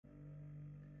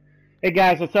Hey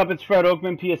guys, what's up? It's Fred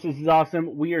Oakman. PS, this is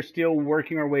awesome. We are still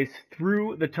working our way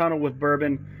through the tunnel with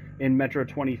Bourbon in Metro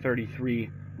 2033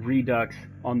 Redux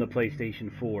on the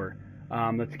PlayStation 4.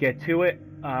 Let's get to it.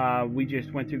 We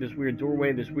just went through this weird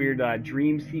doorway, this weird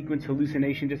dream sequence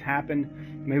hallucination just happened.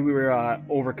 Maybe we were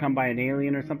overcome by an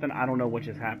alien or something. I don't know what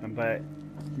just happened, but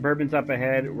Bourbon's up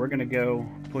ahead. We're going to go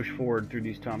push forward through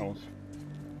these tunnels.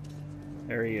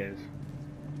 There he is.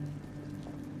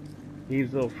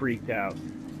 He's a little freaked out.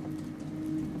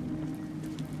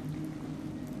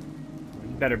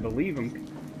 Better believe him.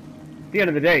 At the end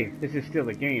of the day, this is still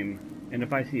a game, and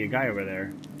if I see a guy over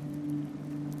there,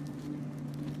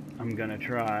 I'm gonna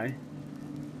try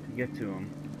to get to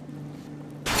him.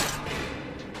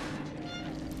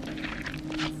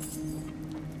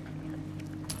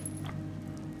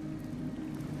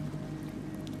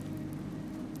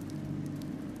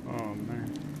 Oh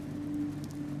man,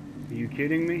 are you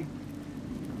kidding me?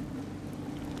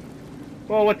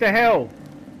 Whoa, what the hell?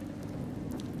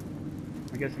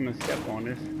 I guess I'm gonna step on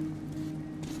this.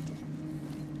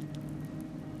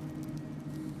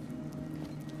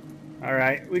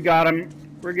 Alright, we got him.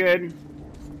 We're good.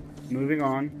 Moving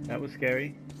on. That was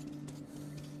scary.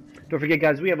 Don't forget,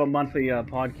 guys, we have a monthly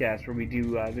podcast where we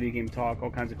do video game talk,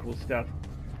 all kinds of cool stuff.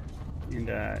 And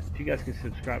if you guys could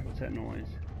subscribe, what's that noise?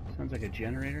 Sounds like a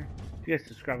generator. If you guys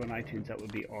subscribe on iTunes, that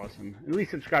would be awesome. At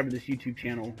least subscribe to this YouTube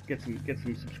channel. Get some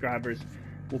subscribers.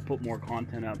 We'll put more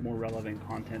content up, more relevant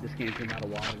content. This game came out a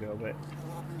while ago, but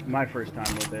my first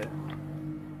time with it.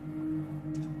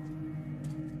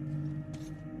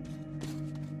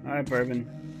 Alright, Bourbon.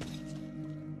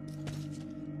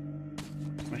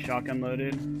 My shotgun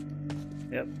loaded.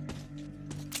 Yep.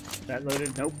 Is that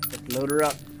loaded? Nope. Let's load her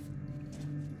up.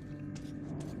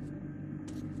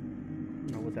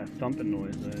 I don't know what that thumping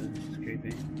noise is. It's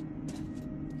creepy.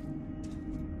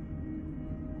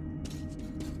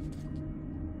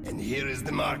 And here is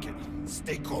the market.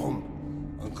 Stay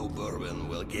calm. Uncle Bourbon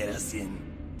will get us in.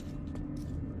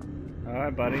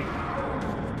 Alright, buddy.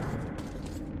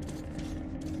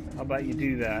 How about you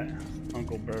do that,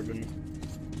 Uncle Bourbon?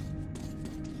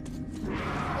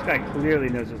 This guy clearly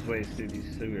knows his ways through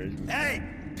these sewers. Hey,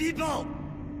 people!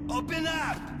 Open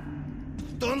up!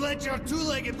 Don't let your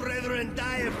two-legged brethren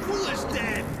die a foolish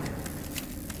death!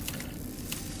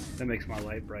 That makes my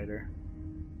light brighter.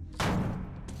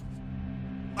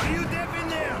 Are you deaf in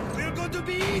there? We're going to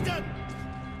be eaten!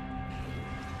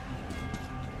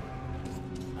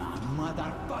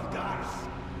 Motherfuckers!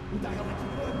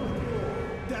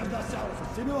 Damn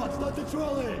ourselves! Sinuan, start the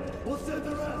trolley! We'll send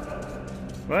the rest!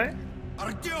 What?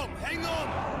 Artyom, hang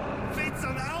on! Fate's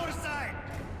on our side!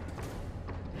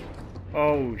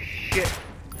 Oh shit.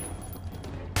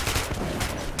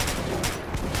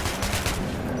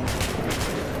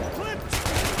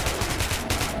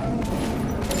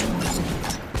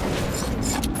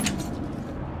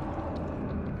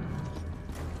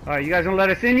 Alright, you guys gonna let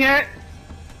us in yet?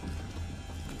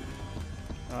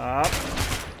 Up.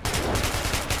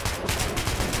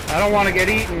 I don't want to get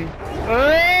eaten.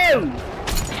 Oh!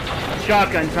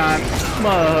 Shotgun time.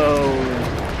 Whoa.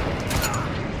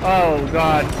 Oh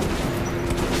god.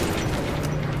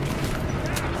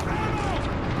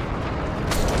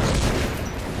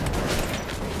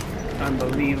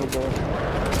 Unbelievable.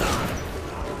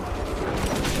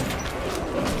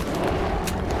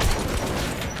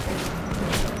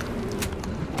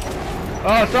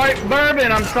 Oh, sorry,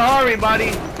 Bourbon, I'm sorry, buddy.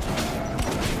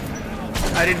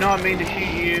 I did not mean to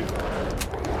shoot you.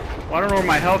 Well, I don't know where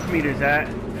my health meter's at.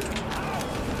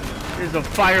 This is a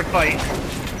firefight.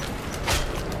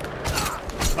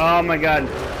 Oh my god.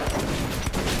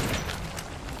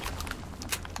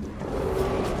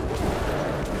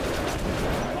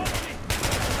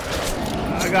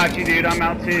 I got you, dude. I'm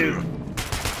out too.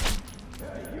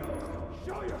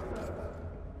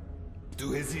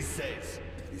 Do as he says.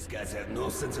 These guys have no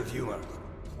sense of humor.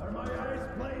 Are my eyes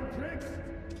playing tricks?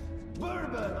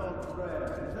 Bourbon, old friend,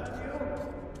 is that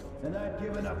you? And I've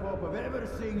given up hope of ever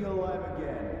seeing you alive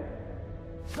again.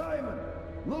 Simon,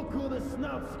 look who the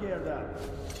snout scared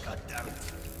at. God damn it.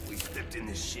 We stepped in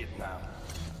this shit now.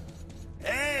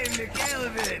 Hey,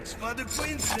 Mikhailovich, what a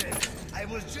coincidence. I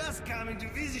was just coming to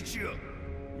visit you.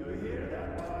 You hear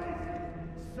that,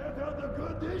 boys? Set out the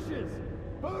good dishes.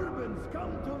 Bourbon's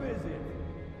come to visit.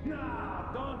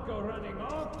 Nah, don't go running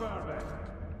off, Bourbon.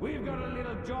 We've got a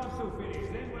little job to finish,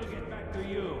 then we'll get back to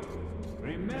you.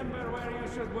 Remember where you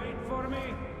should wait for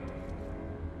me?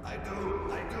 I do.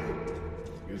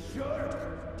 You sure?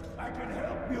 I can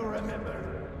help you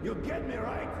remember. You get me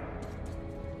right?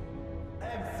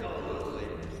 Absolutely.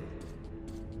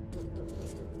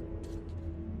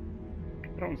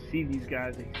 I don't see these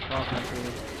guys that he's talking to.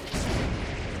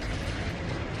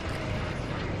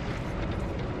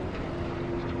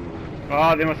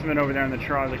 Oh, they must have been over there in the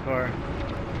trolley car.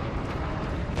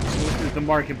 This is the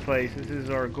marketplace. This is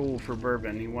our goal for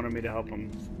Bourbon. He wanted me to help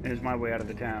him. And it's my way out of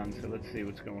the town, so let's see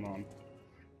what's going on.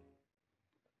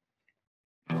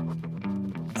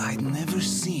 I'd never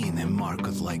seen a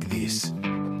market like this.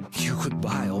 You could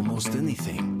buy almost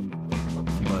anything.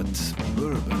 But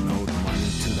Bourbon owed money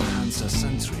to the Hansa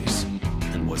sentries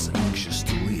and was anxious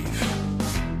to leave.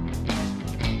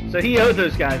 So he owed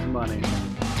those guys money.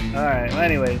 Alright, well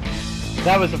anyways,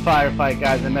 that was a firefight,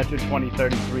 guys, in Metro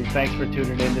 2033. Thanks for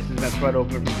tuning in. This has been Fred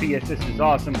Oakland from PS. This is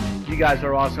awesome. You guys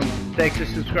are awesome. Thanks for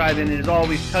subscribing. And as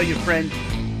always, tell your friends.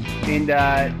 And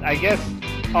I guess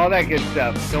all that good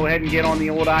stuff. Go ahead and get on the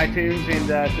old iTunes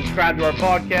and subscribe to our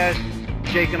podcast.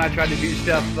 Jake and I try to do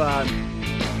stuff,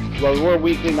 well, we were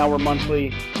weekly, now we're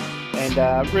monthly.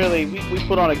 And really, we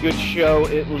put on a good show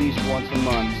at least once a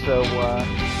month. So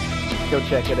go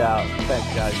check it out.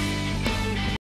 Thanks, guys.